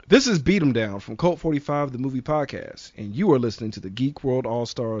This is Beat 'em Down from Cult 45, the movie podcast, and you are listening to the Geek World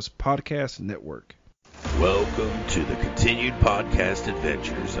All-Stars Podcast Network. Welcome to the continued podcast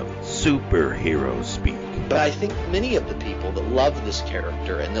adventures of Superhero Speak. But I think many of the people that love this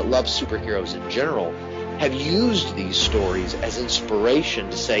character and that love superheroes in general have used these stories as inspiration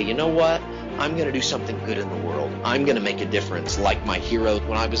to say, you know what, I'm going to do something good in the world. I'm going to make a difference like my hero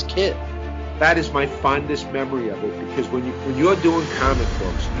when I was a kid. That is my fondest memory of it, because when you're doing comic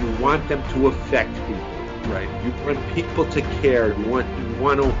books, you want them to affect people. Right. You want people to care. You want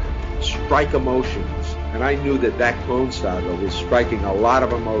to strike emotions. And I knew that Clone Saga was striking a lot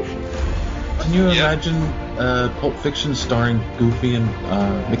of emotions. Can you imagine Pulp Fiction starring Goofy and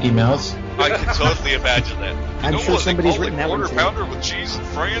Mickey Mouse? I can totally imagine that. I'm sure somebody's written that one quarter too. pounder with cheese and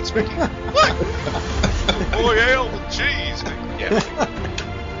France, Mickey? What? Boy, ale with cheese. Yeah,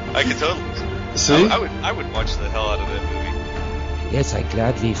 I can totally. See? I would watch the hell out of that movie. Yes, I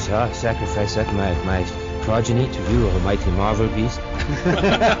gladly sacrifice that my progeny to you, almighty Marvel beast.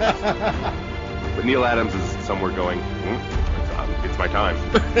 But Neil Adams is somewhere going, it's my time.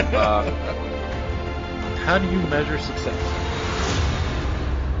 How do you measure success?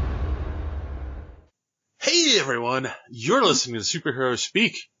 Hey everyone, you're listening to Superhero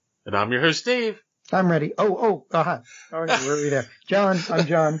Speak, and I'm your host Dave. I'm ready. Hi. All right, we're there. John, I'm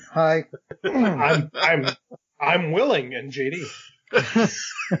John. Hi. I'm willing and JD.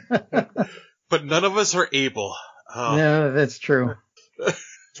 But none of us are able. No, that's true.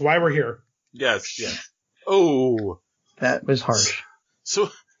 That's why we're here. Yes. Oh. That was harsh. So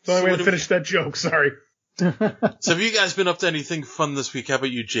the only way to finish that joke, sorry. So have you guys been up to anything fun this week? How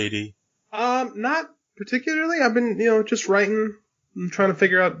about you, JD? Not particularly. I've been, just writing and trying to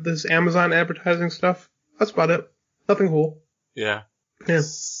figure out this Amazon advertising stuff. That's about it. Nothing cool. Yeah.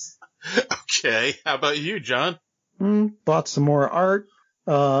 Okay. How about you, John? Bought some more art.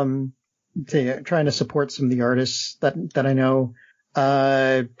 Trying to support some of the artists that I know.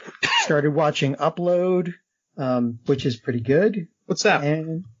 Started watching Upload, which is pretty good. What's that?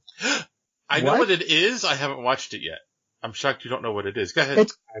 And I know what it is. I haven't watched it yet. I'm shocked you don't know what it is. Go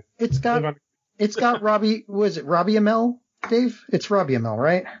ahead. It's got Robbie. Was it Robbie Amell, Dave? It's Robbie Amell,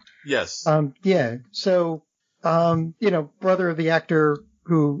 right? Yes. Yeah. So, brother of the actor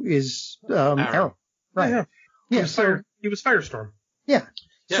who is Arrow. Right. Yeah. He was Firestorm. Yeah.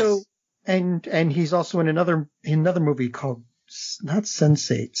 Yes. So, and he's also in another movie called not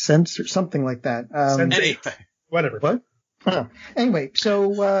Sense or something like that. Sense8. Whatever. What? Oh. Anyway,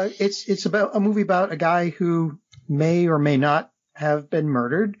 so it's about a movie about a guy who may or may not have been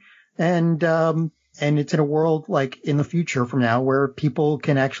murdered, and it's in a world like in the future from now where people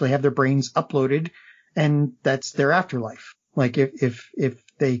can actually have their brains uploaded, and that's their afterlife. Like if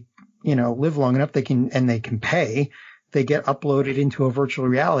they live long enough, they can pay. They get uploaded into a virtual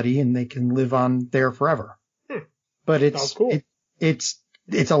reality and they can live on there forever. But it's cool. It's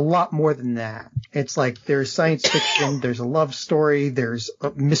a lot more than that. It's like there's science fiction, there's a love story, there's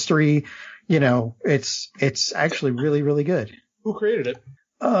a mystery. It's actually really, really good. Who created it?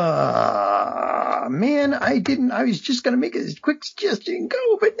 Man, I was just gonna make a quick suggestion and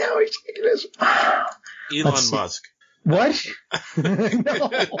go, but now it's Elon Musk. What? No.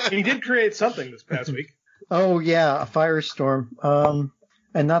 He did create something this past week. Oh yeah, a Firestorm.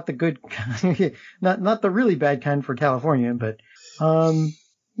 And not the good, not the really bad kind for California, but,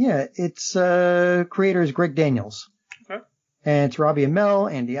 its, creator is Greg Daniels. Okay. And it's Robbie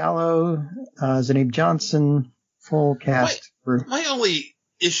Amell, Andy Allo, Zainab Johnson, full cast. My only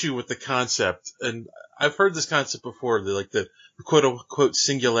issue with the concept, and I've heard this concept before, the quote unquote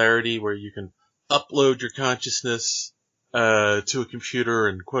singularity where you can upload your consciousness, to a computer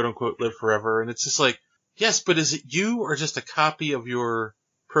and quote unquote live forever. And it's just like, yes, but is it you or just a copy of your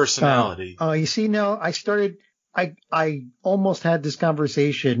personality? You see, now I almost had this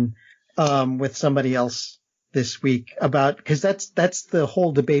conversation, with somebody else this week because that's the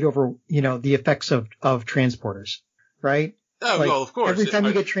whole debate over, the effects of transporters, right? Oh, well, of course. Every time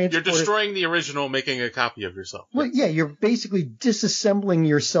you get transported, you're destroying the original, making a copy of yourself. Well, yeah, you're basically disassembling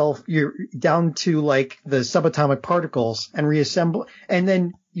yourself. You're down to like the subatomic particles and reassemble, and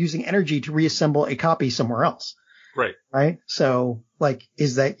then using energy to reassemble a copy somewhere else. Right. Right. So, like,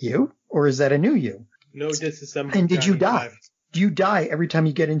 is that you or is that a new you? No disassembly. And did you die? Do you die every time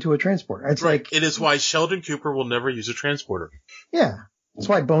you get into a transporter? It's right. Like it is why Sheldon Cooper will never use a transporter. Yeah, that's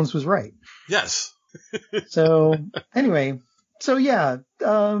why Bones was right. Yes. So anyway. So yeah,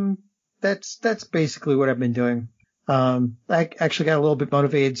 that's basically what I've been doing. I actually got a little bit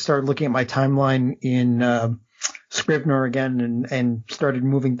motivated, started looking at my timeline in Scrivener again and started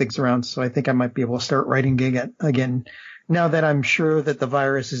moving things around. So I think I might be able to start writing again Now that I'm sure that the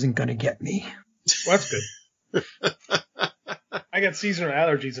virus isn't going to get me. Well, that's good. I got seasonal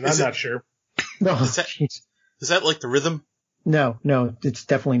allergies, and I'm not sure. No, Is that like the rhythm? No, it's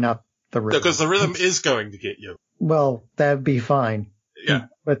definitely not the rhythm. Because the rhythm is going to get you. Well, that'd be fine. Yeah.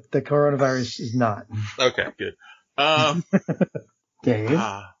 But the coronavirus is not. Okay, good. Dave?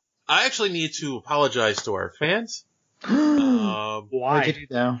 I actually need to apologize to our fans. Why? Why'd you do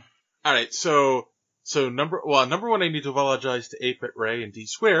that? All right, so number one, I need to apologize to Ape at Ray and D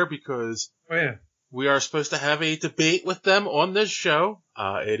Square because we are supposed to have a debate with them on this show.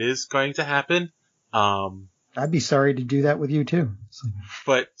 It is going to happen. I'd be sorry to do that with you too.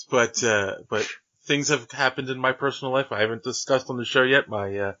 But things have happened in my personal life. I haven't discussed on the show yet.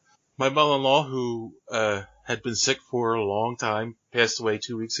 My mother-in-law, who had been sick for a long time, passed away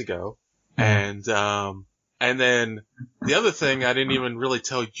 2 weeks ago, and then the other thing I didn't even really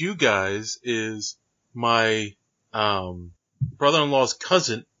tell you guys is my brother-in-law's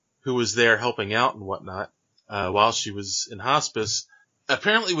cousin, who was there helping out and whatnot while she was in hospice,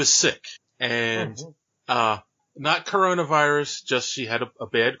 apparently was sick, and not coronavirus, just she had a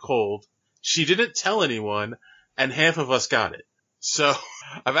bad cold. She didn't tell anyone, and half of us got it. So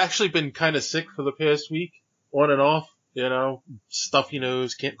I've actually been kind of sick for the past week, on and off, stuffy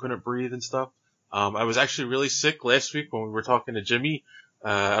nose, couldn't breathe and stuff. I was actually really sick last week when we were talking to Jimmy.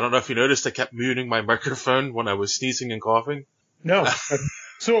 I don't know if you noticed, I kept muting my microphone when I was sneezing and coughing. No.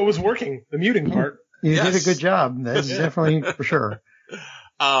 So it was working, the muting part. You did a good job. That's definitely for sure.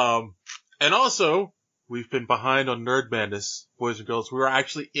 And also, we've been behind on Nerd Madness, boys and girls. We were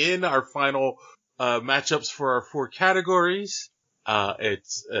actually in our final matchups for our 4 categories. I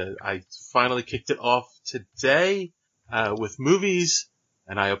finally kicked it off today with movies,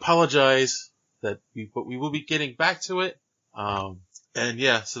 and I apologize but we will be getting back to it. And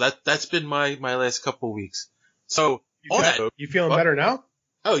yeah, so that's been my last couple of weeks. So you feeling better now?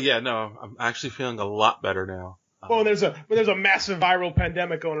 Oh yeah, no, I'm actually feeling a lot better now. Well, when there's a massive viral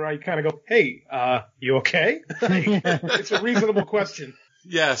pandemic going around, you kind of go, "Hey, you okay?" It's a reasonable question.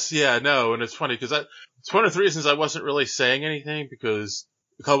 Yes, yeah, no, and it's funny because it's one of the reasons I wasn't really saying anything, because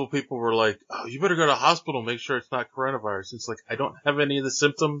a couple of people were like, "Oh, you better go to the hospital, make sure it's not coronavirus." It's like, I don't have any of the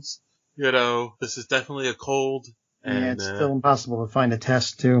symptoms, this is definitely a cold. And, yeah, it's still impossible to find a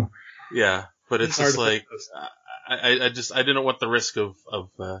test too. Yeah, but it's just like, I didn't want the risk of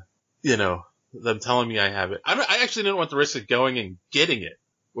them telling me I have it. I actually didn't want the risk of going and getting it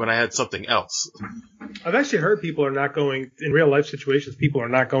when I had something else. I've actually heard people are not going, in real life situations, people are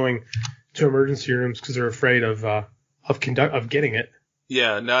not going to emergency rooms because they're afraid of getting it.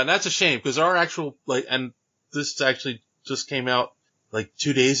 Yeah, no, and that's a shame, because our actual, and this actually just came out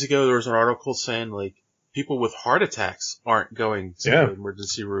 2 days ago, there was an article saying people with heart attacks aren't going to the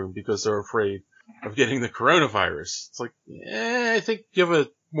emergency room because they're afraid of getting the coronavirus. It's like, I think you have a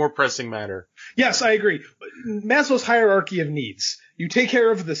more pressing matter. Yes, I agree. Maslow's hierarchy of needs. You take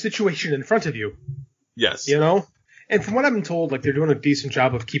care of the situation in front of you. Yes. And from what I've been told, they're doing a decent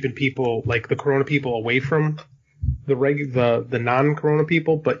job of keeping people, the corona people, away from the non-corona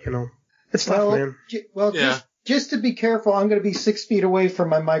people, but it's tough, man. Just to be careful, I'm going to be 6 feet away from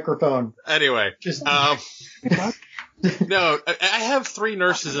my microphone. Anyway, no, I have 3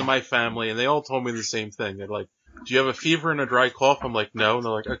 nurses in my family, and they all told me the same thing. They're like, "Do you have a fever and a dry cough?" I'm like, "No." And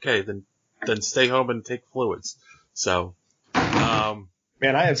they're like, "Okay, then stay home and take fluids." So,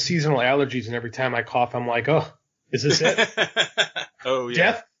 man, I have seasonal allergies, and every time I cough, I'm like, "Oh, is this it?" Oh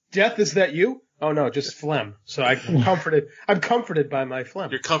yeah. Death, is that you? Oh no, just phlegm. So I'm comforted. I'm comforted by my phlegm.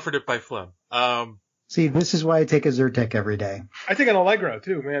 You're comforted by phlegm. See, this is why I take a Zyrtec every day. I take an Allegro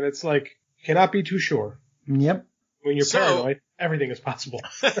too, man. It's you cannot be too sure. Yep. When you're paranoid, everything is possible.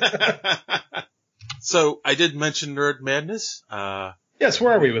 So I did mention Nerd Madness. Yes,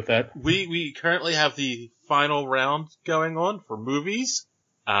 where are we with that? We currently have the final round going on for movies.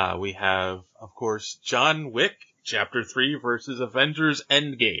 We have, of course, John Wick Chapter 3 versus Avengers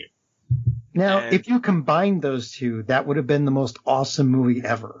Endgame. Now, if you combined those two, that would have been the most awesome movie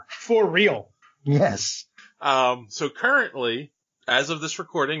ever. For real. Yes. So currently, as of this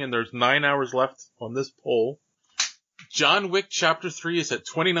recording, and there's 9 hours left on this poll, John Wick Chapter 3 is at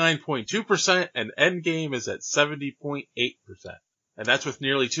 29.2% and Endgame is at 70.8%. And that's with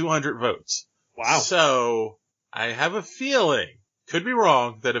nearly 200 votes. Wow. So, I have a feeling, could be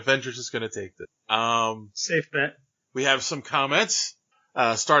wrong, that Avengers is going to take this. Safe bet. We have some comments,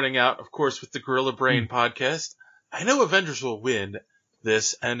 starting out, of course, with the Gorilla Brain podcast. "I know Avengers will win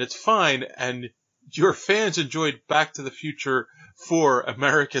this, and it's fine, and your fans enjoyed Back to the Future for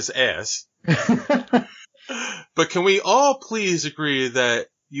America's ass. But can we all please agree that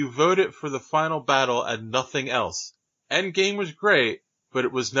you voted for the final battle and nothing else? Endgame was great, but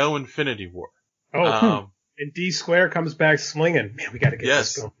it was no Infinity War. And D Square comes back slinging. Man, we gotta get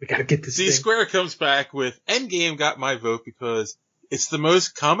this going. We gotta get this D Square comes back with Endgame got my vote because it's the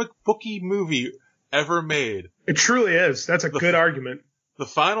most comic booky movie ever made. It truly is. That's a good argument. The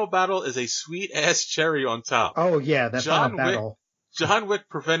final battle is a sweet-ass cherry on top. Oh, yeah, that final battle. John Wick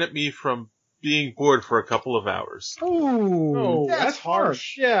prevented me from being bored for a couple of hours. Oh, that's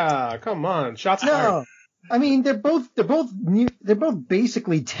harsh. Yeah, come on. Shots fired. I mean, they're both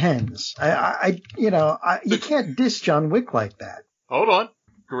basically 10s. You can't diss John Wick like that. Hold on.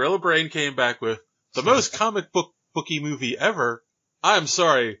 Gorilla Brain came back with the most comic booky movie ever. I'm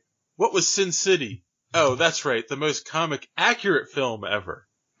sorry. What was Sin City? Oh, that's right. The most comic accurate film ever.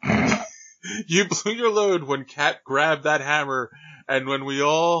 You blew your load when Cat grabbed that hammer and when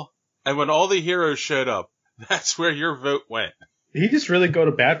all the heroes showed up. That's where your vote went. Did he just really go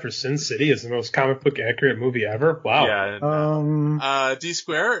to bat for Sin City as the most comic book accurate movie ever? Wow. Yeah. D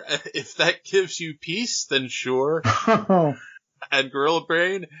Square, if that gives you peace, then sure. And Gorilla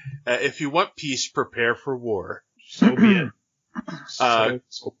Brain, if you want peace, prepare for war. So be it.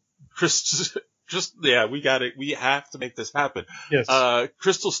 We have to make this happen. Yes.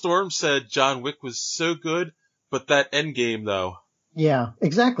 Crystal Storm said John Wick was so good, but that Endgame though. Yeah,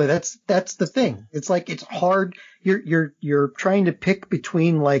 exactly. That's the thing. It's like, it's hard. You're trying to pick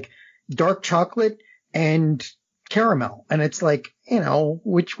between like dark chocolate and caramel. And it's like,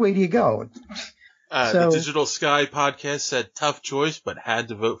 which way do you go? The Digital Sky podcast said tough choice, but had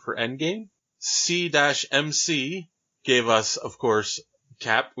to vote for Endgame. C-MC gave us, of course,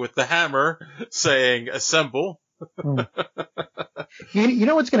 Cap with the hammer saying assemble. You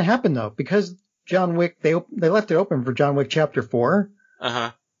know what's going to happen though? Because John Wick, they left it open for John Wick Chapter 4.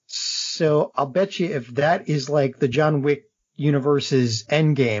 Uh-huh. So I'll bet you if that is like the John Wick universe's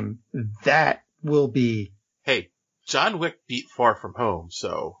Endgame, that will be... Hey, John Wick beat Far From Home,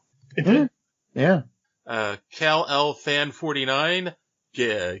 so... Yeah. Cal L Fan 49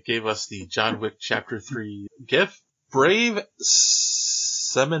 gave us the John Wick Chapter 3 GIF. Brave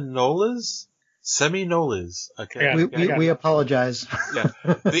Seminoles? Okay. We apologize. Yeah.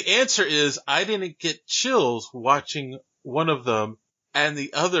 The answer is I didn't get chills watching one of them, and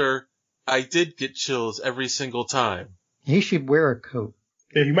the other I did get chills every single time. He should wear a coat.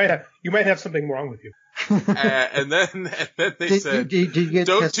 Yeah, you might have something wrong with you. And then they said, did you get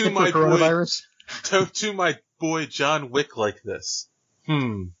tested for coronavirus? Don't do my boy John Wick like this.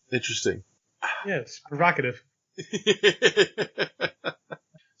 Interesting. Yes, provocative.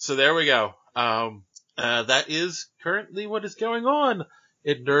 So there we go. That is currently what is going on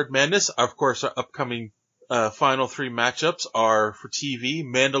in Nerd Madness. Of course, our upcoming final 3 matchups are for TV,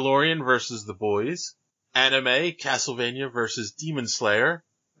 Mandalorian versus The Boys, anime, Castlevania versus Demon Slayer,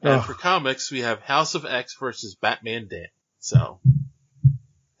 and for comics, we have House of X versus Batman Dan. So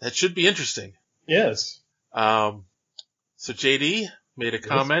that should be interesting. Yes. So JD made a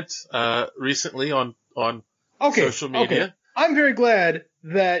comment recently on social media. Okay. I'm very glad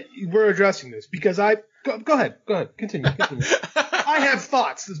that we're addressing this because go ahead, continue. I have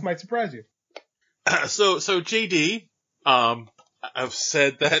thoughts. This might surprise you. So JD, I've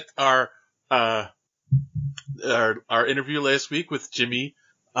said that our interview last week with Jimmy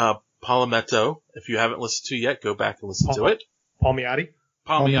Palmetto, if you haven't listened to yet, go back and listen to it. Palmiotti.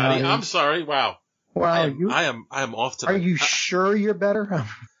 I'm sorry. Wow. I am off today. Are you sure you're better?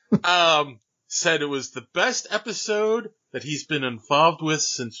 Said it was the best episode that he's been involved with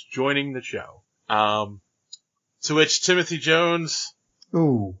since joining the show. To which Timothy Jones.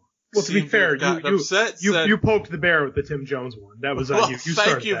 Ooh. Well, to be fair, you poked the bear with the Tim Jones one. That was on you.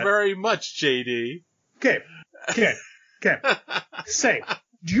 Thank you very much, JD. Okay. Say,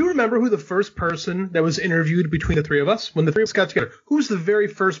 do you remember who the first person that was interviewed between the three of us? When the three of us got together, who was the very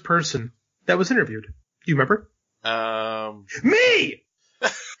first person that was interviewed? Do you remember? Me!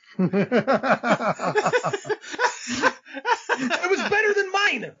 It was better than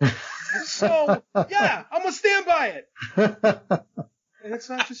mine. So, yeah, I'm going to stand by it. And it's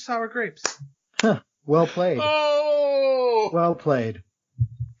not just sour grapes. Well played. Oh! Well played.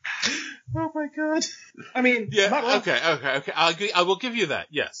 Oh my god. I mean, yeah, okay. I will give you that.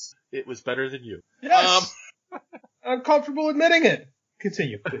 Yes. It was better than you. Yes. I'm comfortable admitting it.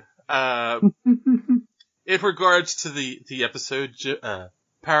 Continue. In regards to the episode,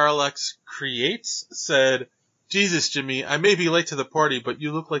 Parallax Creates said, Jesus, Jimmy, I may be late to the party, but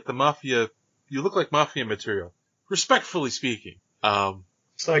you look like mafia material. Respectfully speaking.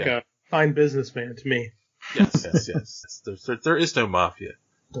 It's like a fine businessman to me. Yes. There is no mafia.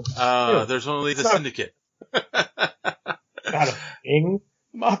 There's only the syndicate. Not a thing.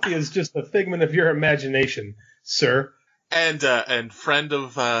 Mafia is just a figment of your imagination, sir. And friend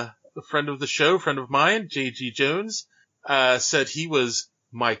of the show, friend of mine, J.G. Jones, said he was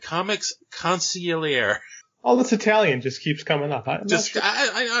my comics consigliere. All this Italian just keeps coming up. I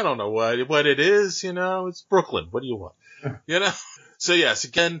don't know what it is, it's Brooklyn. What do you want? So yes,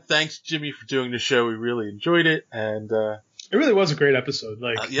 again, thanks Jimmy for doing the show. We really enjoyed it, and it really was a great episode.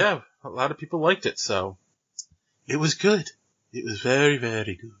 Yeah, a lot of people liked it, so it was good. It was very,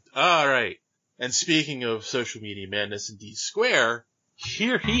 very good. All right. And speaking of social media madness and D Square,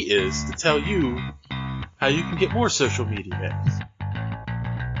 here he is to tell you how you can get more social media madness.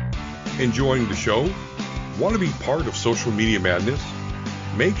 Enjoying the show? Want to be part of social media madness?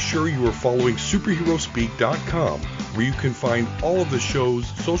 Make sure you are following superheroespeak.com, where you can find all of the show's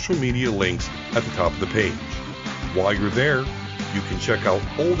social media links at the top of the page. While you're there, you can check out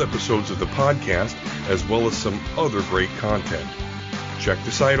old episodes of the podcast as well as some other great content. Check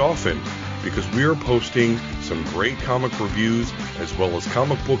the site often, because we are posting some great comic reviews as well as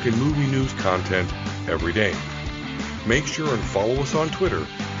comic book and movie news content every day. Make sure and follow us on Twitter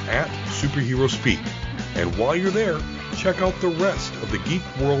at SuperheroSpeak. And while you're there, check out the rest of the Geek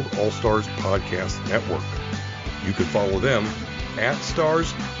World All-Stars Podcast Network. You can follow them at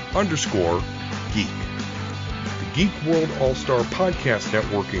 @stars_geek. The Geek World All-Star Podcast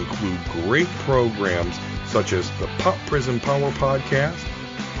Network include great programs such as the Pop Prison Power Podcast,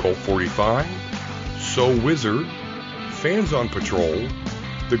 Colt 45, So Wizard, Fans on Patrol,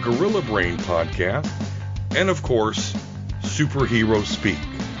 the Gorilla Brain Podcast, and of course, Superhero Speak.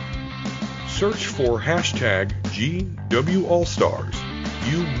 Search for #GWAllStars.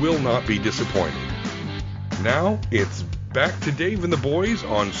 You will not be disappointed. Now it's back to Dave and the boys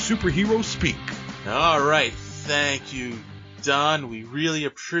on Superhero Speak. All right. Thank you, Don. We really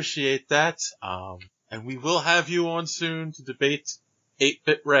appreciate that. And we will have you on soon to debate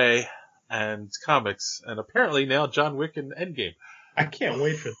 8-Bit Ray and comics, and apparently now John Wick and Endgame. I can't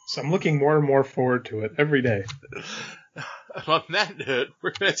wait for this. I'm looking more and more forward to it every day. On that note,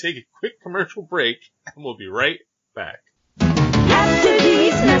 we're going to take a quick commercial break, and we'll be right back. After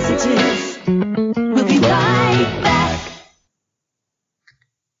these messages, we'll be right back.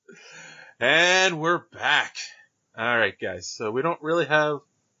 And we're back. All right, guys. So we don't really have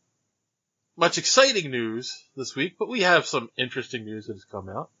much exciting news this week, but we have some interesting news that has come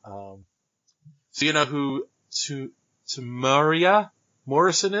out. So you know who Temuera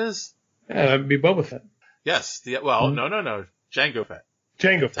Morrison is? Yeah, that'd be Boba Fett. Yes. No. Jango Fett.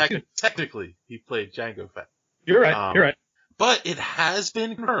 Technically, he played Jango Fett. You're right. But it has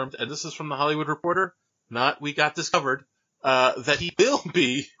been confirmed, and this is from the Hollywood Reporter, not we got this covered, that he will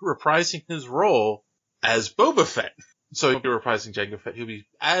be reprising his role as Boba Fett. So he'll be reprising Jango Fett. He'll be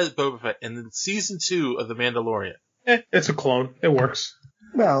as Boba Fett in season 2 of The Mandalorian. It's a clone. It works.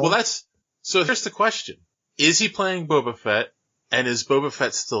 So here's the question. Is he playing Boba Fett, and is Boba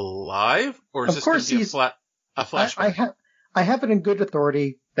Fett still alive, or is this going to be a flashback? I have it in good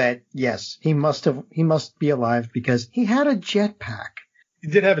authority that yes, he must be alive because he had a jetpack. He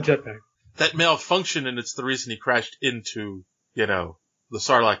did have a jetpack. That malfunctioned, and it's the reason he crashed into, the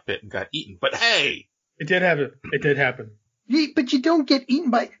Sarlacc pit and got eaten. But hey! It did happen. But you don't get eaten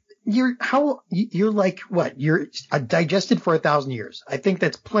by... You're like, what? You're digested for 1,000 years. I think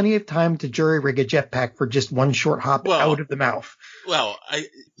that's plenty of time to jury rig a jetpack for just one short hop out of the mouth. Well,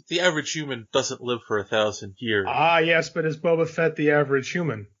 the average human doesn't live for 1,000 years. Ah, yes, but is Boba Fett the average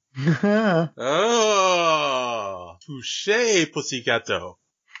human? Oh, touche, pussycato.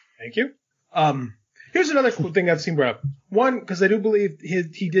 Thank you. Here's another cool thing I've seen brought up. One, because I do believe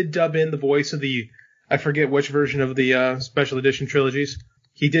he did dub in the voice of I forget which version of the special edition trilogies.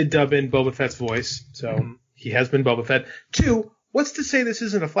 He did dub in Boba Fett's voice, so he has been Boba Fett. 2, what's to say this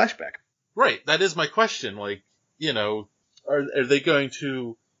isn't a flashback? Right, that is my question. Are they going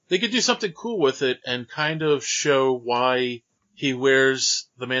to... They could do something cool with it and kind of show why he wears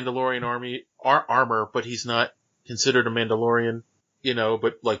the Mandalorian armor, but he's not considered a Mandalorian,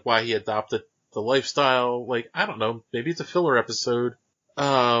 but why he adopted the lifestyle. I don't know, maybe it's a filler episode.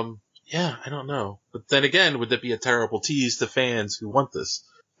 Yeah, I don't know. But then again, would that be a terrible tease to fans who want this?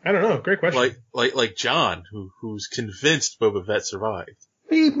 I don't know. Great question. Like John, who's convinced Boba Fett survived.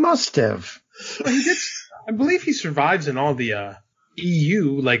 He must have. Well, he did. I believe he survives in all the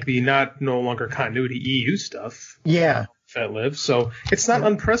EU, the no longer continuity EU stuff. Yeah. Fett lives, so it's not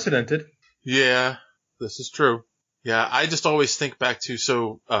unprecedented. Yeah, this is true. Yeah, I just always think back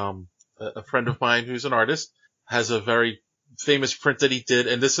to a friend of mine who's an artist has a very famous print that he did,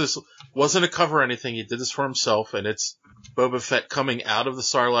 and this wasn't a cover or anything. He did this for himself, and it's Boba Fett coming out of the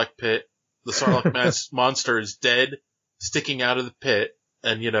Sarlacc pit. The Sarlacc monster is dead, sticking out of the pit,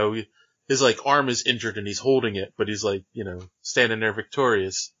 and his like arm is injured and he's holding it, but he's like, standing there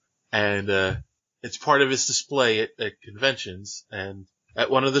victorious. And, it's part of his display at conventions. And at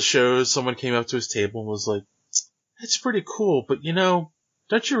one of the shows, someone came up to his table and was like, "It's pretty cool, but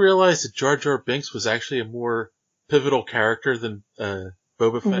don't you realize that Jar Jar Binks was actually a more pivotal character than,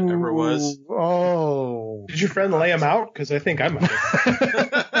 Boba Fett ever was?" Oh. Did your friend lay him out? Because I think I might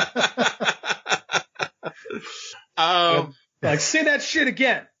have. Like, say that shit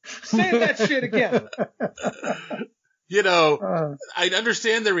again. Say that shit again. I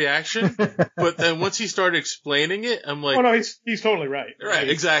understand the reaction, but then once he started explaining it, I'm like, "Oh no, he's totally right." Right,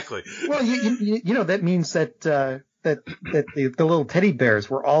 exactly. Well, that means that the little teddy bears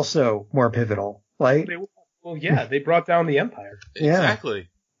were also more pivotal, right? They brought down the Empire. Exactly.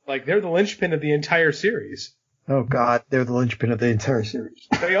 Like, they're the linchpin of the entire series. Oh God, they're the linchpin of the entire series.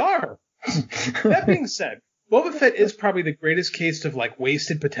 They are. That being said, Boba Fett is probably the greatest case of like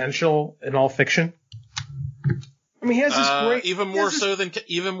wasted potential in all fiction. I mean, he has this great. Even more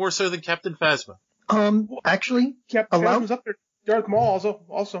so than Captain Phasma. Actually, Captain Phasma's up there. Darth Maul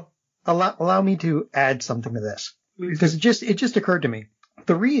also. Allow me to add something to this, because it just occurred to me.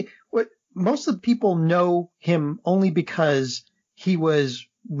 Most of the people know him only because he was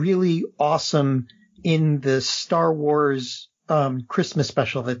really awesome in the Star Wars Christmas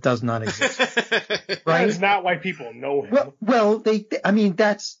special that does not exist. Right? That is not why people know him. Well,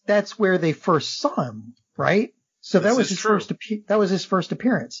 that's where they first saw him, right? So that was his first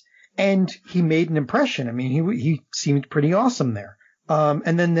appearance, and he made an impression. I mean, he seemed pretty awesome there.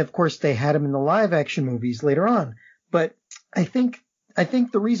 And then of course they had him in the live action movies later on. But I think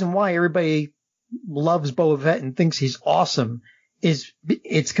the reason why everybody loves Boba Fett and thinks he's awesome is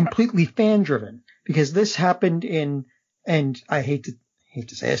it's completely fan driven, because this happened and I hate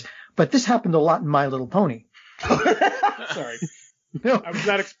to say this, but this happened a lot in My Little Pony. Sorry. No,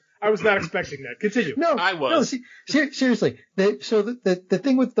 I was not expecting that. Continue. No, I was. No, seriously. The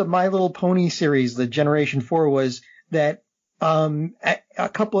thing with the My Little Pony series, the Generation 4, was that a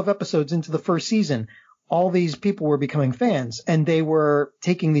couple of episodes into the first season, all these people were becoming fans, and they were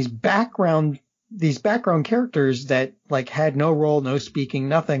taking these background characters that like had no role, no speaking,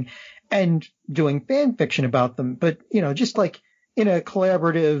 nothing, and doing fan fiction about them. But just like in a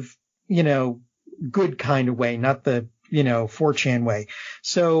collaborative, good kind of way, not the 4chan way.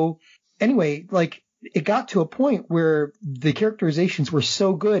 So anyway, like it got to a point where the characterizations were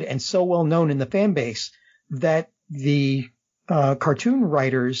so good and so well known in the fan base that the cartoon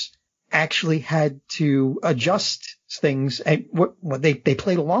writers actually had to adjust things, and they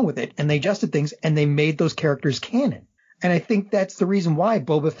played along with it and they adjusted things and they made those characters canon. And I think that's the reason why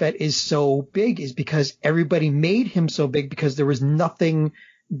Boba Fett is so big, is because everybody made him so big, because there was nothing.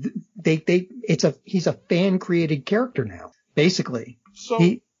 He's a fan created character now, basically. So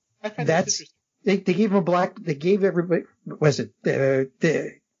I find that's they gave him they gave everybody,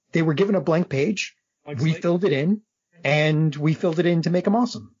 they were given a blank page. We filled it in, and we filled it in to make him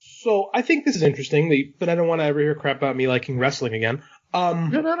awesome. So I think this is interesting, but I don't want to ever hear crap about me liking wrestling again.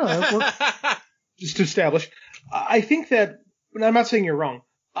 No. Just to establish, I think that, and I'm not saying you're wrong,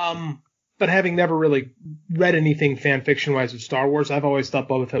 but having never really read anything fan fiction wise of Star Wars, I've always thought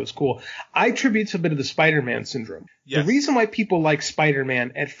Boba Fett was cool. I attribute a bit of the Spider-Man syndrome. Yes. The reason why people like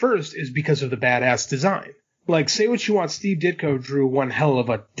Spider-Man at first is because of the badass design. Like, say what you want, Steve Ditko drew one hell of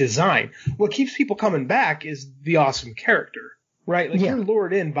a design. What keeps people coming back is the awesome character, right? Like, You're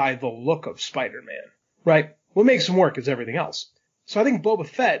lured in by the look of Spider-Man, right? What makes him work is everything else. So I think Boba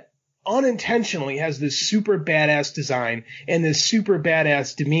Fett unintentionally has this super badass design and this super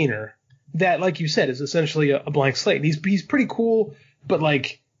badass demeanor that, like you said, is essentially a blank slate. He's pretty cool, but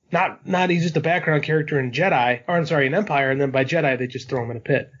like not he's just a background character in in Empire, and then by Jedi they just throw him in a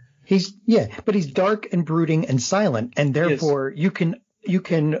pit. But he's dark and brooding and silent, and therefore you can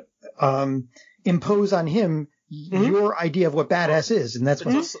impose on him your idea of what badass is, and that's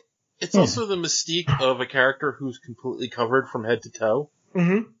what it's also the mystique of a character who's completely covered from head to toe.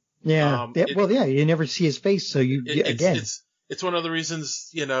 Mm-hmm. Yeah. You never see his face, so it's one of the reasons,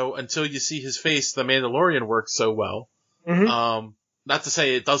 until you see his face, The Mandalorian works so well. Mm-hmm. Not to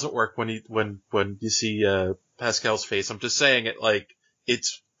say it doesn't work when you see Pascal's face. I'm just saying it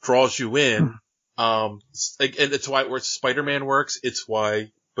draws you in. And it's why Spider-Man works. It's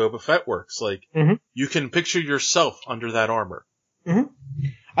why Boba Fett works. You can picture yourself under that armor. Mm-hmm.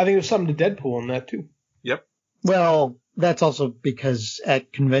 I think there's something to Deadpool in that too. Yep. Well, that's also because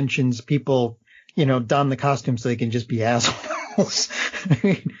at conventions people, don the costume so they can just be assholes.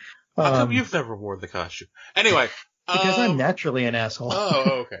 How come you've never worn the costume? Anyway. Because I'm naturally an asshole.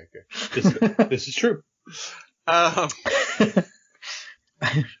 Oh, okay, good. This is true.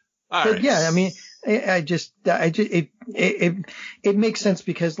 All But right. yeah, I mean, it makes sense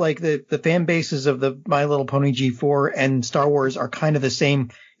because like the fan bases of the My Little Pony G4 and Star Wars are kind of the same.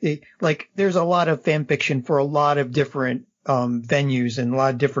 Like there's a lot of fan fiction for a lot of different venues and a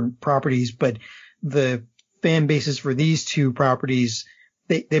lot of different properties, but the fan bases for these two properties,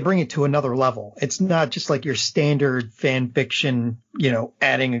 they bring it to another level. It's not just like your standard fan fiction,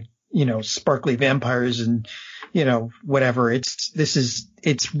 adding, sparkly vampires and, whatever.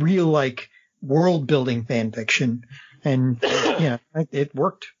 It's real like world building fan fiction. And yeah, it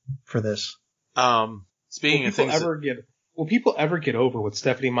worked for this. Speaking of things, will people ever get over what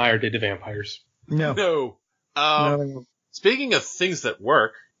Stephanie Meyer did to vampires? No. No. Speaking of things that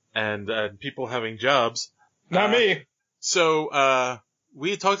work and people having jobs. Not me. So,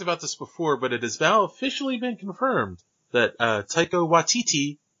 we had talked about this before, but it has now officially been confirmed that Taika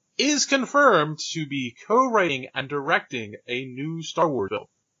Waititi is confirmed to be co-writing and directing a new Star Wars film.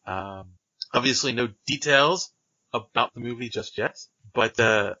 Obviously no details about the movie just yet, but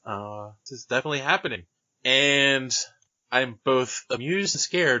this is definitely happening. And I'm both amused and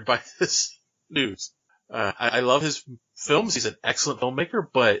scared by this news. I love his films. He's an excellent filmmaker,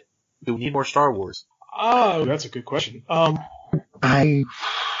 but do we need more Star Wars? Oh, that's a good question. I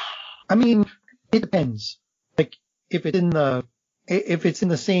mean, it depends. Like, if it's in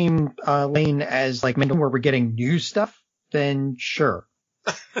the same lane as like Mandalorian where we're getting new stuff, then sure.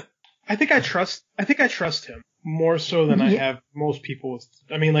 I think I trust him more so than I have most people.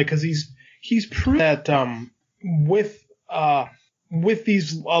 I mean, like, cause he's proven that, with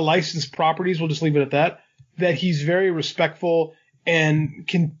these licensed properties, we'll just leave it at that he's very respectful and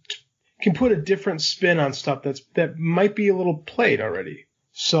can put a different spin on stuff that might be a little played already.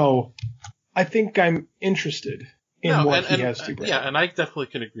 So I think I'm interested in what he has to bring. Yeah, and I definitely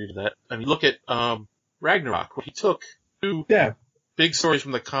can agree to that. I mean, look at Ragnarok, where he took two big stories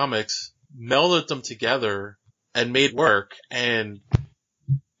from the comics, melded them together, and made work, and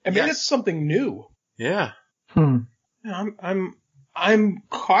made it something new. Yeah. I'm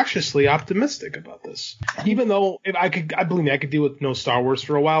cautiously optimistic about this. Even though I believe me, I could deal with no Star Wars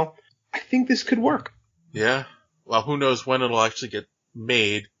for a while. I think this could work. Yeah. Well, who knows when it'll actually get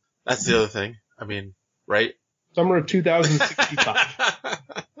made. That's the other thing. I mean, right? Summer of 2065.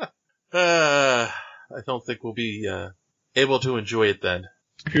 I don't think we'll be able to enjoy it then.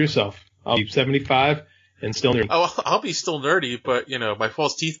 For yourself. I'll be 75 and still nerdy. Oh, I'll be still nerdy, but, my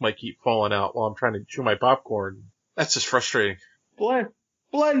false teeth might keep falling out while I'm trying to chew my popcorn. That's just frustrating.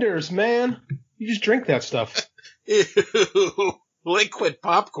 Blenders, man. You just drink that stuff. Ew. Liquid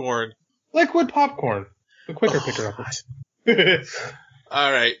popcorn. The quicker picker upper.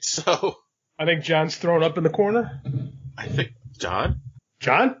 All right, so I think John's thrown up in the corner. I think John?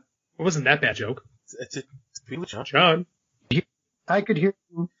 It wasn't that bad joke. It's John. John. I could hear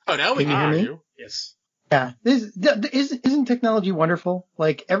you. Oh, now we can hear you. Yes. Yeah. Isn't technology wonderful?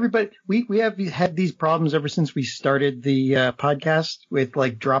 Like everybody, we have had these problems ever since we started the podcast with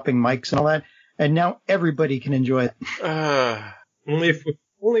like dropping mics and all that, and now everybody can enjoy it. Only if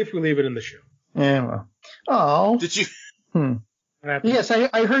we leave it in the show. Yeah. Well. Oh. Did you? Yes,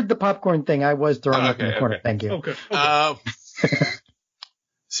 I heard the popcorn thing. I was throwing up in the corner. Thank you. Okay.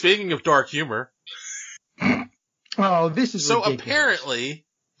 Speaking of dark humor. Oh, this is so ridiculous. Apparently,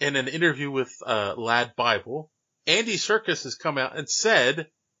 in an interview with Lad Bible, Andy Serkis has come out and said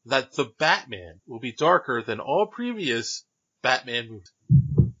that the Batman will be darker than all previous Batman movies.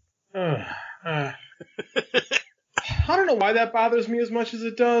 I don't know why that bothers me as much as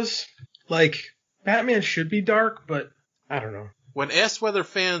it does. Like, Batman should be dark, but I don't know. When asked whether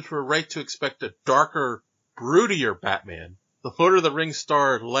fans were right to expect a darker, broodier Batman, the Lord of the Rings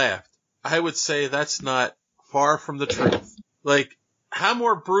star laughed. I would say that's not far from the truth. Like, how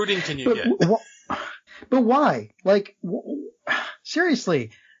more brooding can you get? But why? Like,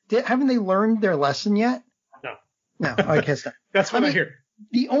 seriously, haven't they learned their lesson yet? No, I guess not. That's what I hear.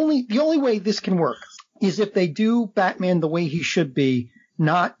 The only way this can work is if they do Batman the way he should be,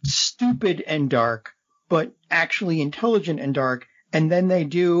 not stupid and dark, but actually intelligent and dark, and then they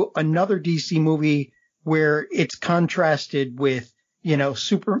do another DC movie where it's contrasted with,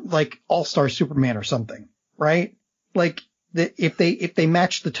 like All-Star Superman or something, right? Like, if they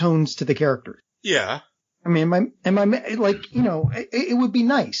match the tones to the characters. Yeah. I mean, it would be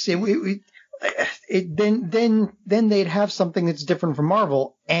nice. Then they'd have something that's different from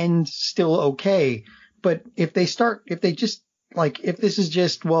Marvel and still okay. But if this is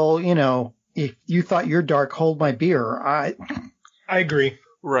just, if you thought you're dark, hold my beer. I agree.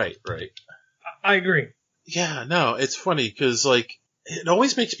 Right. I agree. Yeah, no, it's funny because, it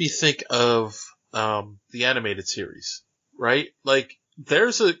always makes me think of, the animated series, right? Like,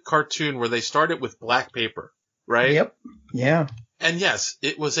 there's a cartoon where they started with black paper, right? Yep. Yeah. And yes,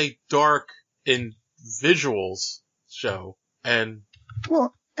 it was a dark in visuals show. And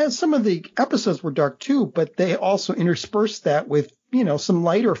well, and some of the episodes were dark too, but they also interspersed that with, some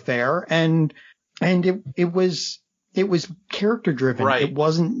lighter fare, and it was character driven. Right. It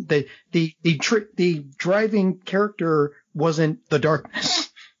wasn't the driving character wasn't the darkness.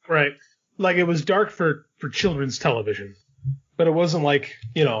 Right. Like it was dark for children's television, but it wasn't like,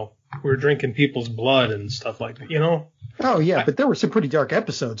 we were drinking people's blood and stuff like that, Oh yeah, but there were some pretty dark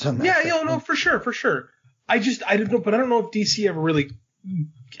episodes on that. Yeah, no, for sure. I don't know, but I don't know if DC ever really.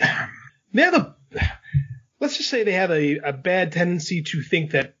 Let's just say they have a bad tendency to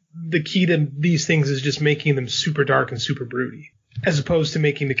think that the key to these things is just making them super dark and super broody, as opposed to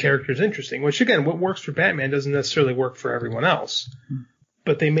making the characters interesting. Which again, what works for Batman doesn't necessarily work for everyone else.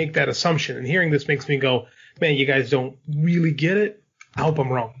 But they make that assumption, and hearing this makes me go, man, you guys don't really get it. I hope I'm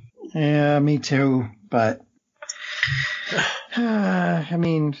wrong. Yeah, me too. But I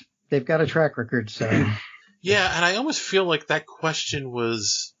mean, they've got a track record, so. Yeah, and I almost feel like that question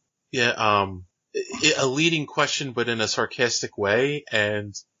was, a leading question, but in a sarcastic way,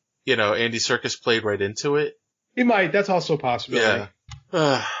 and Andy Serkis played right into it. He might. That's also a possibility.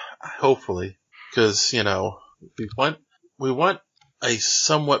 Yeah. Hopefully, because we want a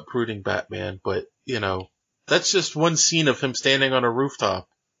somewhat brooding Batman, but that's just one scene of him standing on a rooftop,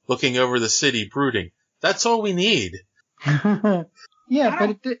 looking over the city, brooding. That's all we need. Yeah,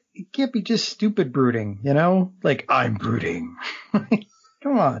 but it can't be just stupid brooding, Like, I'm brooding.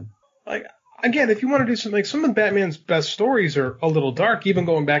 Come on. Like, again, if you want to do something, like some of Batman's best stories are a little dark, even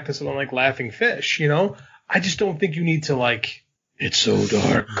going back to something like Laughing Fish, I just don't think you need to, like, it's so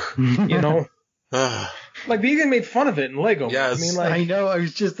dark, Like, they even made fun of it in Lego. Yes. I mean, like, I know, I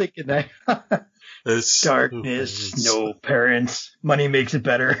was just thinking that. Darkness, no parents, money makes it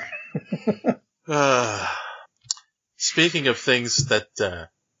better. Speaking of things that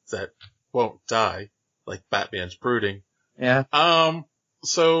won't die, like Batman's brooding. Yeah.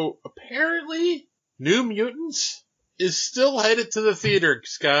 So apparently, New Mutants is still headed to the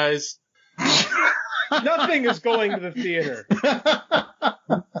theaters, guys. Nothing is going to the theater.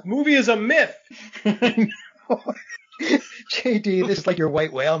 Movie is a myth. JD, this is like your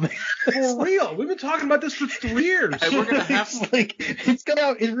white whale, man. For real. We've been talking about this for 3 years. And we're gonna have it's coming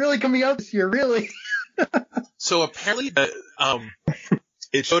out. It's really coming out this year, really. So apparently,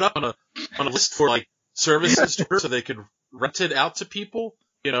 it showed up on a list for like services so they could rent it out to people,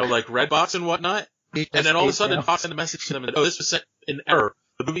 like Redbox and whatnot. And then all of a sudden, Fox sent a message to them that, this was sent in error.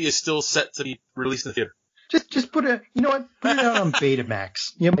 The movie is still set to be released in the theater. Just put it out on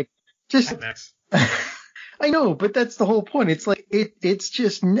Betamax. Max. I know, but that's the whole point. It's like it's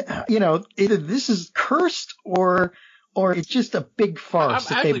just either this is cursed or it's just a big farce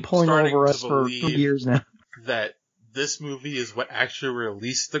that they've been pulling over us for 3 years now. That this movie is what actually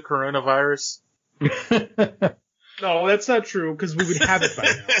released the coronavirus. No, that's not true, because we would have it by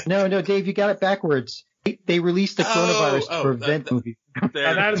now. No, Dave, you got it backwards. They released the coronavirus to prevent movies.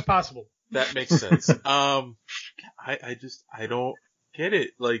 That is possible. That makes sense. I don't get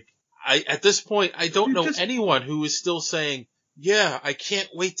it. Like, at this point, I don't know anyone who is still saying, yeah, I can't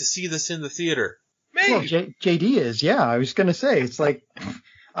wait to see this in the theater. Maybe. Well, JD is, yeah. I was going to say, it's like,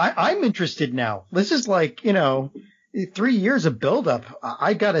 I'm interested now. This is like, 3 years of buildup.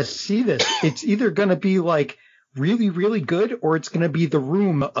 I got to see this. It's either going to be like really, really good, or it's going to be the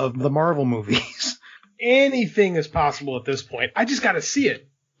Room of the Marvel movies. Anything is possible at this point. I just got to see it.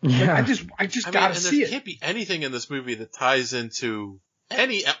 Yeah. Like, I just got to see it. There can't be anything in this movie that ties into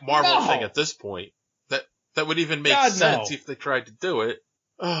any Marvel thing at this point that would even make sense if they tried to do it.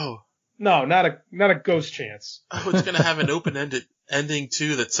 Oh. No, not a ghost chance. Oh, it's going to have an open-ended ending,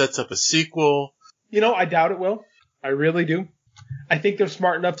 too, that sets up a sequel. I doubt it will. I really do. I think they're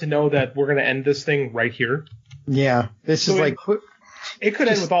smart enough to know that we're going to end this thing right here. Yeah. This is like... It could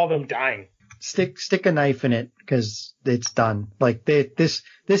end with all of them dying. Stick a knife in it, because it's done. Like, this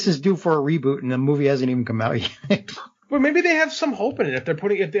is due for a reboot, and the movie hasn't even come out yet. Well, maybe they have some hope in it.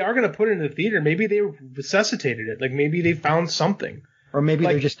 If they are going to put it in the theater, maybe they resuscitated it. Like, maybe they found something. Or maybe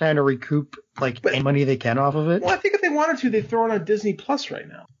they're just trying to recoup any money they can off of it. Well, I think if they wanted to, they'd throw it on Disney Plus right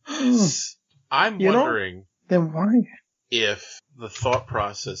now. I'm wondering then why? If the thought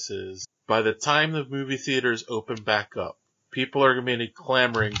process is by the time the movie theaters open back up, people are going to be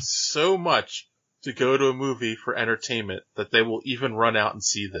clamoring so much to go to a movie for entertainment that they will even run out and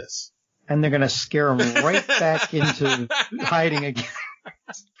see this. And they're going to scare them right back into hiding again.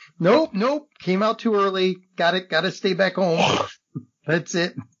 Nope. Came out too early. Got to stay back home. That's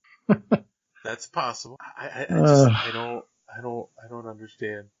it. That's possible. I I don't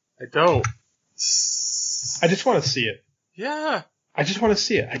understand. I don't. I just want to see it. Yeah. I just want to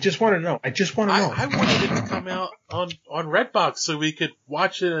see it. I just want to know. I just want to know. I wanted it to come out on Redbox so we could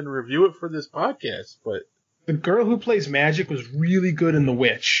watch it and review it for this podcast, but the girl who plays Magic was really good in The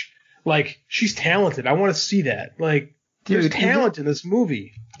Witch. Like, she's talented. I want to see that. Like, there's talent in this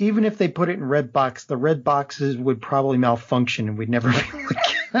movie. Even if they put it in Redbox, the red boxes would probably malfunction and we'd never.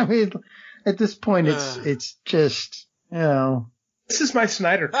 I mean, at this point, it's just, you know. This is my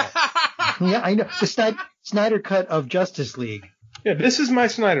Snyder cut. Yeah, I know. The Snyder cut of Justice League. Yeah, this is my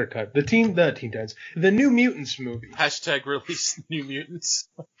Snyder cut. The Teen Titans. The New Mutants movie. # release New Mutants.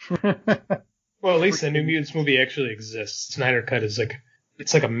 Well, at least the New Mutants movie actually exists. Snyder cut is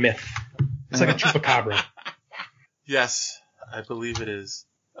it's like a myth. It's like a chupacabra. Yes, I believe it is.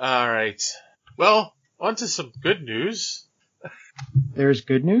 All right. Well, on to some good news. There's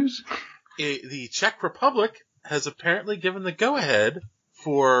good news? The Czech Republic has apparently given the go-ahead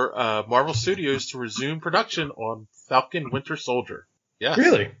for Marvel Studios to resume production on Falcon Winter Soldier. Yes.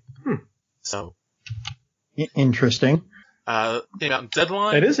 Really? So. Interesting. Came out in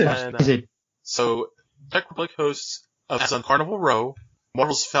Deadline. It is interesting. Is it? So, Czech Republic hosts on Carnival Row,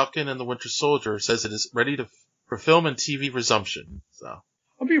 Marvel's Falcon and the Winter Soldier says it is ready for film and TV resumption. So.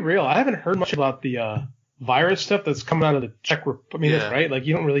 I'll be real. I haven't heard much about the virus stuff that's coming out of the Czech Republic. I mean, that's right. Like,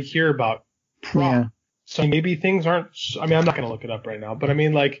 you don't really hear about prop. Yeah. So maybe things aren't. I mean, I'm not going to look it up right now, but I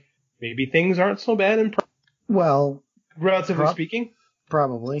mean, like, maybe things aren't so bad in prop. Well, relatively speaking.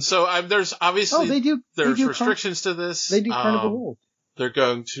 Probably. So there's obviously there's restrictions to this. They do Carnival Row. They're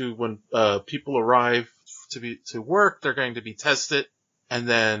going to, when people arrive to work, they're going to be tested, and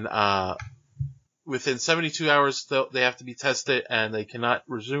then within 72 hours they have to be tested, and they cannot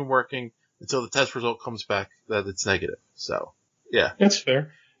resume working until the test result comes back that it's negative. So, yeah, that's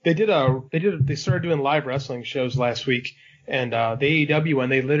fair. They started doing live wrestling shows last week, and the AEW,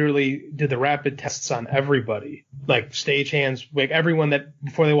 and they literally did the rapid tests on everybody, like stagehands, like everyone that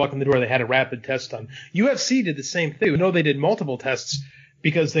before they walked in the door, they had a rapid test done. UFC did the same thing. No, they did multiple tests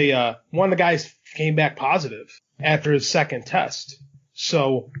because one of the guys came back positive after his second test.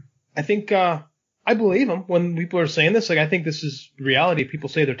 So I think I believe them when people are saying this. Like, I think this is reality. People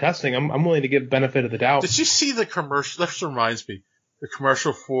say they're testing. I'm willing to give benefit of the doubt. Did you see the commercial? That reminds me. The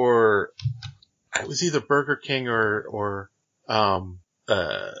commercial for, it was either Burger King or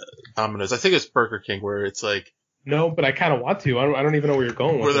Domino's. I think it's Burger King, where it's like. No, but I kind of want to. I don't even know where you're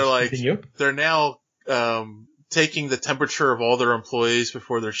going with where they're this. like, Continue. They're now taking the temperature of all their employees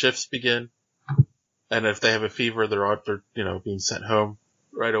before their shifts begin, and if they have a fever, they're being sent home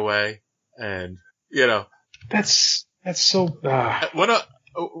right away, and that's so. One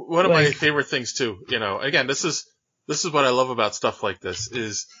of my favorite things too. Again, this is what I love about stuff like this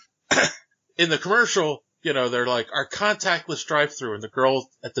is in the commercial, they're like, our contactless drive-through, and the girl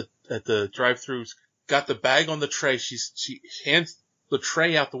at the drive-through's got the bag on the tray. She hands the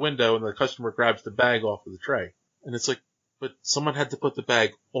tray out the window, and the customer grabs the bag off of the tray. And it's like, but someone had to put the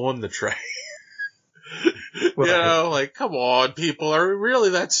bag on the tray. Like, come on, people, are we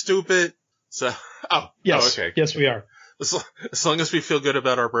really that stupid? So, yes, okay. Yes, we are. As long as we feel good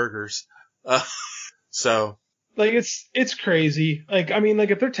about our burgers. So. Like, it's crazy. Like, I mean,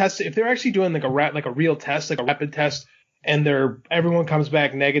 like, if they're actually doing like a real test, like a rapid test, and everyone comes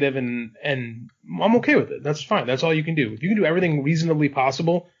back negative, and I'm okay with it. That's fine. That's all you can do. If you can do everything reasonably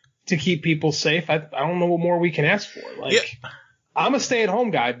possible to keep people safe, I don't know what more we can ask for. Like, I'm a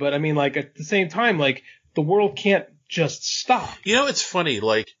stay-at-home guy, but I mean, like, at the same time, like, the world can't just stop. It's funny.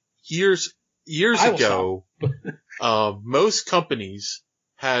 Like, years ago, most companies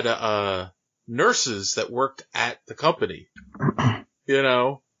had nurses that worked at the company.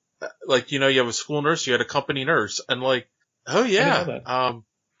 Like, you have a school nurse, you had a company nurse, and like, oh yeah.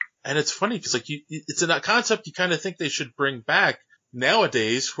 And it's funny because like it's a concept you kind of think they should bring back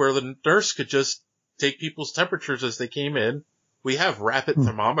nowadays, where the nurse could just take people's temperatures as they came in. We have rapid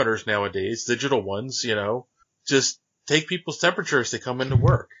thermometers nowadays, digital ones, just take people's temperatures as they come into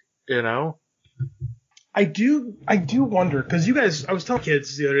work, I do wonder, because you guys, I was telling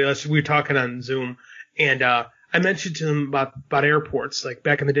kids the other day, we were talking on Zoom, and I mentioned to them about airports. Like,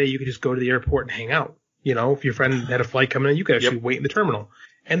 back in the day, you could just go to the airport and hang out. If your friend had a flight coming in, you could actually wait in the terminal.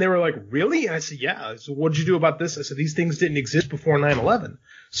 And they were like, really? And I said, yeah. So what did you do about this? I said, these things didn't exist before 9/11.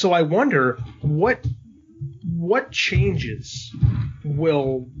 So I wonder what changes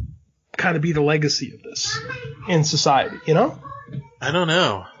will kind of be the legacy of this in society, I don't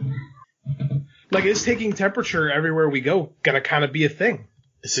know. Like, is taking temperature everywhere we go going to kind of be a thing?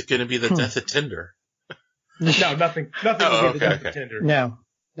 Is it going to be the death of Tinder? No, nothing will be the death of Tinder. No,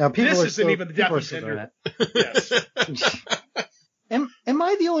 people this are isn't still, even the death of Tinder. Yes. Am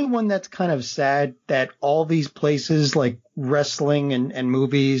I the only one that's kind of sad that all these places like wrestling and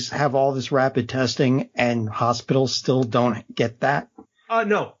movies have all this rapid testing and hospitals still don't get that?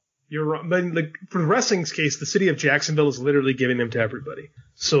 No, you're wrong. But like, for the wrestling's case, the city of Jacksonville is literally giving them to everybody.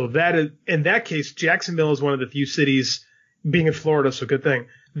 So that is, in that case, Jacksonville is one of the few cities, being in Florida, so good thing,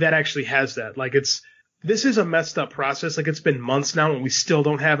 that actually has that. Like this is a messed up process. Like it's been months now and we still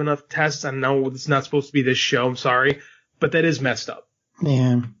don't have enough tests. I know it's not supposed to be this show. I'm sorry. But that is messed up.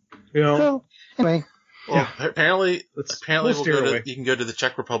 Yeah. You know? So, anyway. Well, apparently you can go to the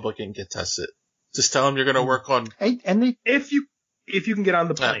Czech Republic and get tested. Just tell them you're going to work on. If you can get on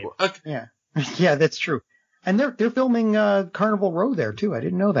the plane. Yeah. Yeah, that's true. And they're filming Carnival Row there too. I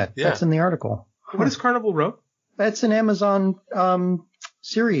didn't know that. Yeah. That's in the article. What is Carnival Row? That's an Amazon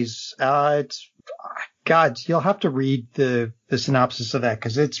series. It's God, you'll have to read the synopsis of that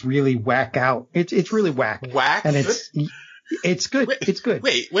because it's really whack out. It's really whack. Whack? And it's good. It's good.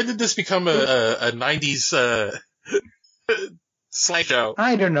 Wait, when did this become a 90s slideshow?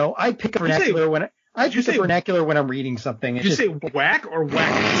 I don't know. I pick up vernacular when I'm reading something. Did you say whack or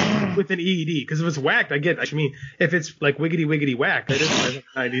whack with an EED? Because if it's whacked, I mean, if it's like wiggity wiggity whack, that is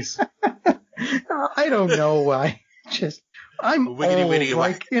 90s. I don't know. I'm wiggity old, wiggity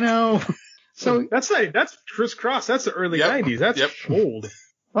like, you know. So that's crisscross. That's the early 90s. That's old.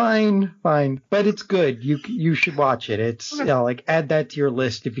 Fine. But it's good. You should watch it. It's, like add that to your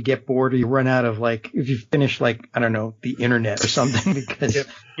list if you get bored or you run out of if you finish I don't know, the internet or something because of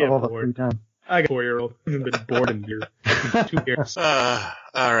all the free time. I got a 4-year-old. I haven't been bored in 2 years. All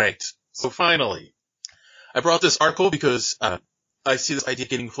right. So finally, I brought this article because I see this idea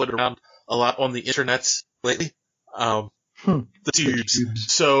getting floated around a lot on the internet lately. The tubes.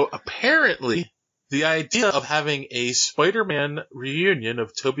 So apparently, the idea of having a Spider-Man reunion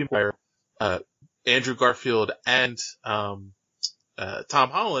of Tobey Maguire, Andrew Garfield, and Tom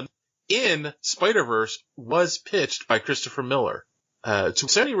Holland in Spider-Verse was pitched by Christopher Miller.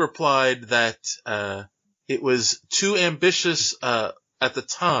 Sony replied that it was too ambitious at the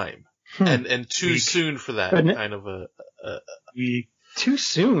time and too soon for that kind of a too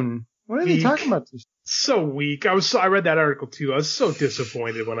soon. What are they talking about? So weak. I read that article too. I was so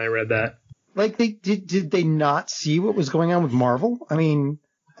disappointed when I read that. Like did they not see what was going on with Marvel? I mean,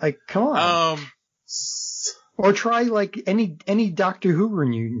 come on. Or try any Doctor Who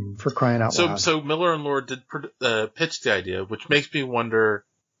reunion for crying out loud. So Miller and Lord did pitch the idea, which makes me wonder: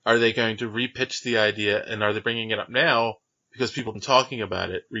 are they going to repitch the idea, and are they bringing it up now because people have been talking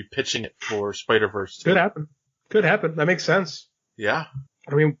about it, repitching it for Spider-Verse 2? Could happen. That makes sense. Yeah.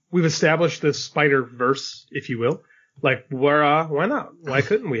 I mean, we've established the Spider-Verse, if you will. Why not? Why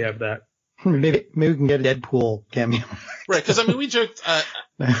couldn't we have that? Maybe we can get a Deadpool cameo. Right, because I mean, we joked.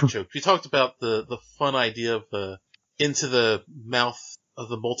 We talked about the fun idea of into the mouth of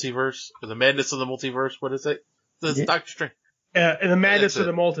the multiverse or the madness of the multiverse. What is it? Doctor Strange. In the madness of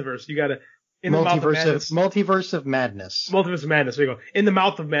the multiverse, you got to multiverse of madness. Multiverse of madness. There you go. In the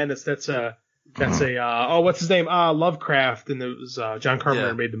mouth of madness. That's what's his name? Lovecraft, and it was John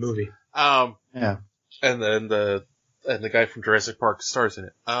Carpenter made the movie. Yeah. And then the guy from Jurassic Park stars in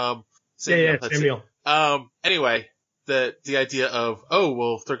it. Samuel. Anyway, the idea of,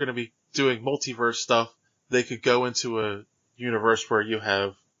 if they're going to be doing multiverse stuff, they could go into a universe where you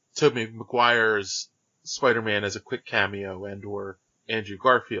have Tobey Maguire's Spider-Man as a quick cameo or Andrew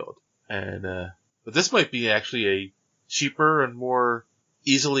Garfield. But this might be actually a cheaper and more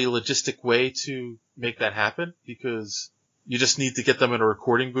easily logistic way to make that happen because you just need to get them in a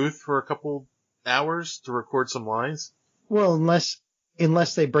recording booth for a couple hours to record some lines. Well,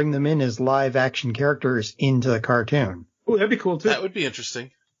 unless they bring them in as live action characters into the cartoon. Oh, that'd be cool too. That would be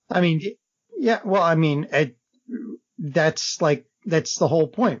interesting. I mean, yeah, well, I mean, that's the whole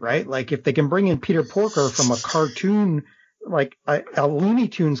point, right? Like if they can bring in Peter Porker from a cartoon, like a Looney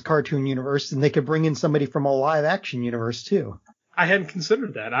Tunes cartoon universe, then they could bring in somebody from a live action universe too. I hadn't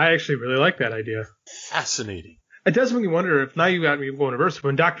considered that. I actually really like that idea. Fascinating. It does make me wonder if now you got me going universe,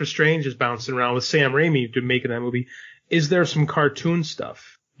 when Doctor Strange is bouncing around with Sam Raimi to making that movie, is there some cartoon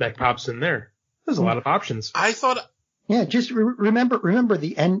stuff that pops in there? There's a lot of options. I thought. Yeah, just remember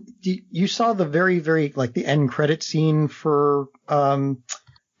the end. You saw the very, very the end credit scene for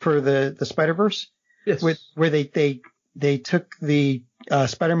the Spider-Verse. Yes. Where they took the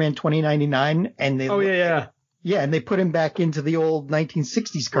Spider-Man 2099 and they. Yeah, and they put him back into the old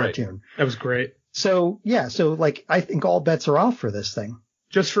 1960s cartoon. Right. That was great. So I think all bets are off for this thing.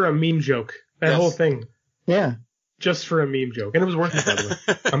 Just for a meme joke. That whole thing. Yeah. Just for a meme joke. And it was worth it, by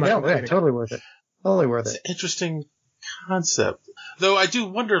the way. Totally worth it. Totally worth it. It's an interesting concept. Though I do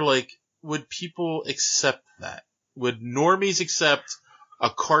wonder, would people accept that? would normies accept a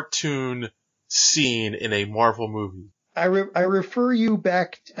cartoon scene in a Marvel movie? I refer you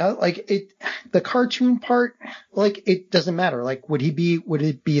back, the cartoon part, it doesn't matter. Would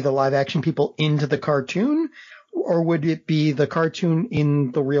it be the live action people into the cartoon, or would it be the cartoon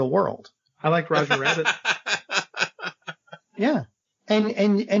in the real world? I like Roger Rabbit. Yeah.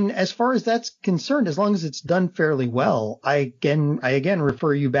 And as far as that's concerned, as long as it's done fairly well, I again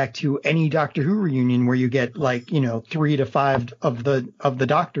refer you back to any Doctor Who reunion where you get 3 to 5 of the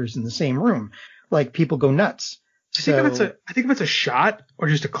doctors in the same room. People go nuts. I think if it's a shot or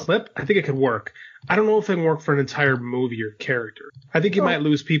just a clip, I think it could work. I don't know if it can work for an entire movie or character. I think you might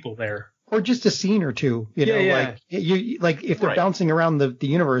lose people there. Or just a scene or two, if they're bouncing around the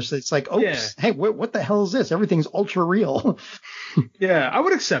universe, it's hey, what the hell is this? Everything's ultra real. Yeah, I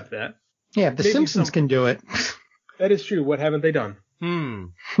would accept that. Yeah, if the Simpsons can do it. That is true. What haven't they done?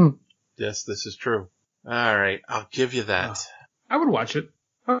 Yes, this is true. All right, I'll give you that. I would watch it.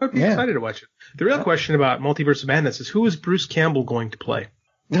 I would be excited to watch it. The real question about Multiverse of Madness is, who is Bruce Campbell going to play?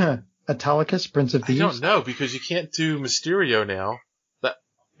 Autolycus, Prince of Thieves? I don't know, because you can't do Mysterio now.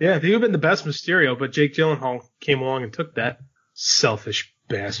 Yeah, he would have been the best Mysterio, but Jake Gyllenhaal came along and took that. Selfish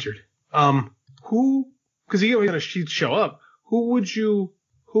bastard. Because he's going to show up. What would you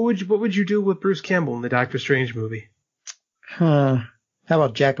do with Bruce Campbell in the Doctor Strange movie? How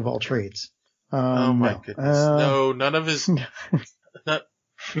about Jack of all trades? Oh my goodness. No, none of his,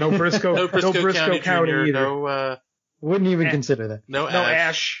 no Briscoe County Jr., either. Wouldn't even consider that. No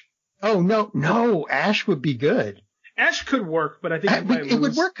Ash. Oh, no, Ash would be good. Ash could work, but I think it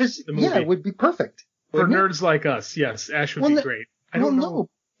would work because, it would be perfect. For nerds like us, yes, Ash would be great. I don't know. No,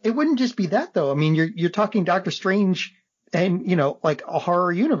 it wouldn't just be that, though. I mean, you're talking Doctor Strange and, a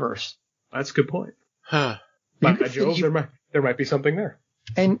horror universe. That's a good point. Huh. But Joe, there might be something there.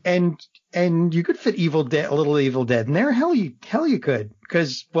 And you could fit a little Evil Dead in there. Hell you could.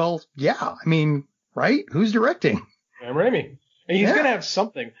 Because, right? Who's directing? Sam Raimi. And he's going to have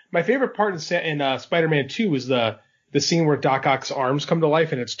something. My favorite part in Spider-Man 2 was the scene where Doc Ock's arms come to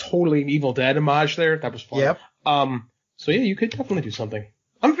life, and it's totally an Evil Dead homage there. That was fun. Yep. So yeah, you could definitely do something.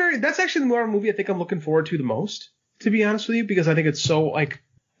 That's actually the Marvel movie I think I'm looking forward to the most, to be honest with you, because I think it's so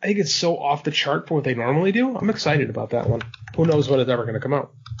off the chart for what they normally do. I'm excited about that one. Who knows when it's ever going to come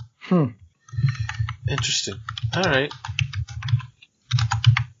out? Interesting. All right.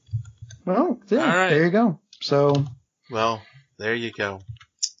 Well, there you go. So. Well, there you go.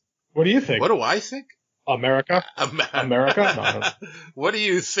 What do you think? What do I think? America? America? No. What do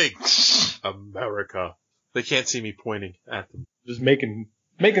you think? America. They can't see me pointing at them. Just making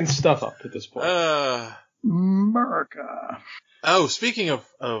stuff up at this point. America. Oh, speaking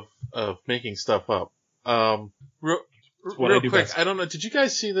of making stuff up, real quick, best. I don't know, did you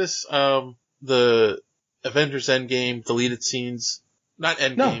guys see this? The Avengers Endgame deleted scenes? Not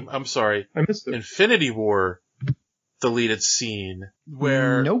Endgame, I'm sorry. I missed it. Infinity War deleted scene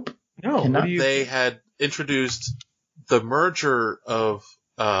where Nope. No, they had introduced the merger of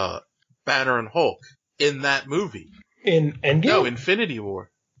Banner and Hulk in that movie. In Endgame? No, Infinity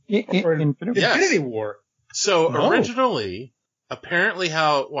War. Infinity War. So originally, apparently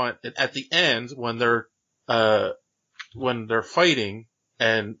at the end when they're fighting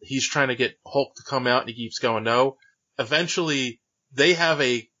and he's trying to get Hulk to come out and he keeps going no, eventually they have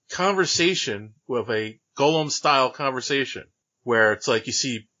a conversation with a Golem style conversation where it's like you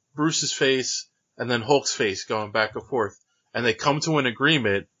see Bruce's face and then Hulk's face going back and forth, and they come to an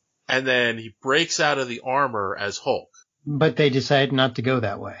agreement, and then he breaks out of the armor as Hulk. But they decided not to go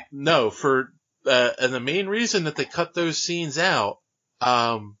that way. No, and the main reason that they cut those scenes out,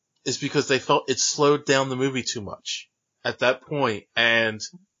 is because they felt it slowed down the movie too much at that point, and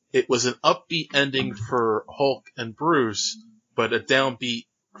it was an upbeat ending for Hulk and Bruce, but a downbeat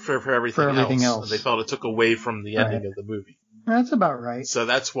for everything else. And they felt it took away from the ending of the movie. That's about right. So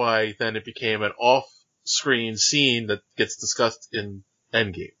that's why then it became an off-screen scene that gets discussed in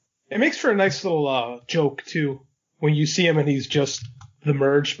Endgame. It makes for a nice little joke too when you see him and he's just the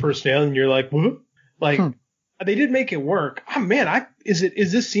merged personnel, and you're like, what? They did make it work. Oh man, is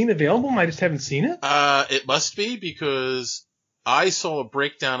this scene available? I just haven't seen it. It must be, because I saw a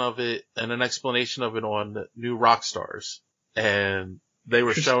breakdown of it and an explanation of it on New Rockstars, and they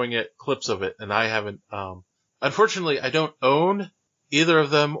were showing clips of it, and I haven't. Unfortunately, I don't own either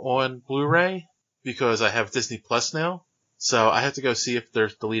of them on Blu-ray because I have Disney Plus now, so I have to go see if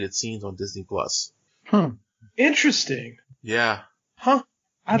there's deleted scenes on Disney Plus. Interesting. Yeah. Huh.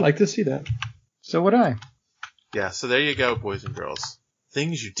 I'd like to see that. So would I. Yeah, so there you go, boys and girls.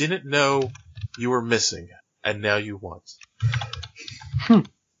 Things you didn't know you were missing, and now you want. All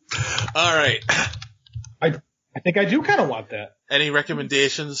right. I think I do kind of want that. Any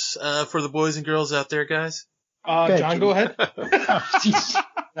recommendations for the boys and girls out there, guys? John, go ahead.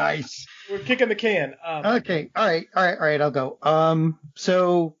 Nice. We're kicking the can. Okay. All right. I'll go.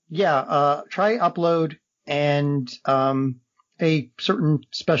 Try Upload, and a certain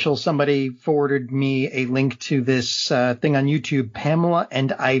special somebody forwarded me a link to this thing on YouTube, Pamela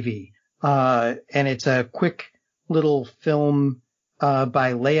and Ivy. And it's a quick little film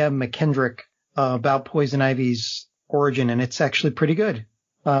by Leah McKendrick about Poison Ivy's origin, and it's actually pretty good.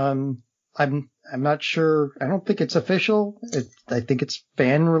 I'm not sure. I don't think it's official. I think it's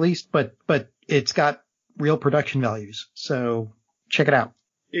fan released, but it's got real production values. So check it out.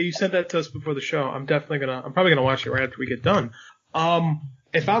 Yeah, you sent that to us before the show. I'm probably gonna watch it right after we get done.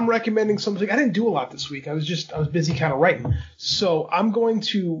 If I'm recommending something, I didn't do a lot this week. I was busy kind of writing. So I'm going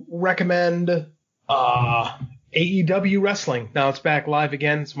to recommend AEW Wrestling. Now it's back live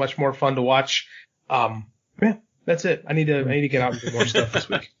again. It's much more fun to watch. Yeah, that's it. I need to get out and do more stuff this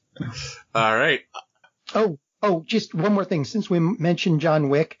week. All right. Oh, just one more thing. Since we mentioned John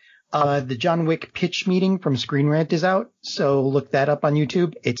Wick, the John Wick pitch meeting from Screen Rant is out. So look that up on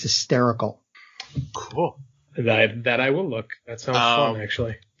YouTube. It's hysterical. Cool. That I will look. That sounds fun,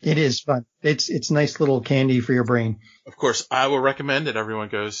 actually. It is fun. It's nice little candy for your brain. Of course, I will recommend that everyone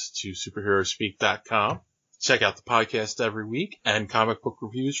goes to superheroespeak.com. Check out the podcast every week and comic book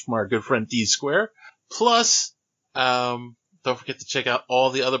reviews from our good friend D Square. Plus, don't forget to check out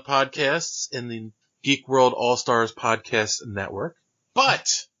all the other podcasts in the Geek World All-Stars Podcast Network.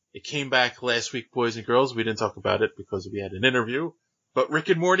 But it came back last week, boys and girls. We didn't talk about it because we had an interview. But Rick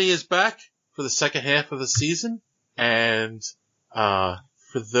and Morty is back for the second half of the season. And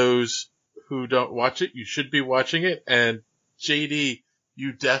for those who don't watch it, you should be watching it. And JD,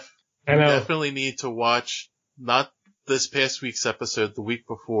 you definitely need to watch not this past week's episode, the week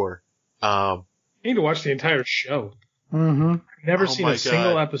before. You need to watch the entire show. Mm-hmm. I've never seen a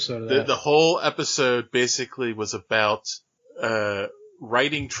single episode of that. The whole episode basically was about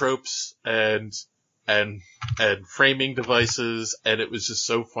writing tropes and framing devices, and it was just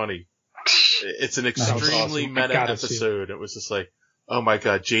so funny. It's an extremely meta episode. It was just like, oh my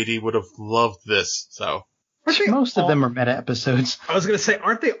god, JD would have loved this. So most of them are meta episodes. I was gonna say,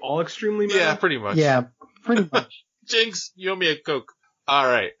 aren't they all extremely meta? Yeah, pretty much. Yeah, pretty much. Jinx, you owe me a Coke. All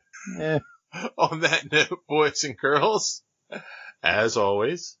right. Yeah. On that note, boys and girls, as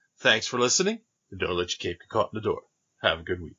always, thanks for listening, and don't let your cape get caught in the door. Have a good week.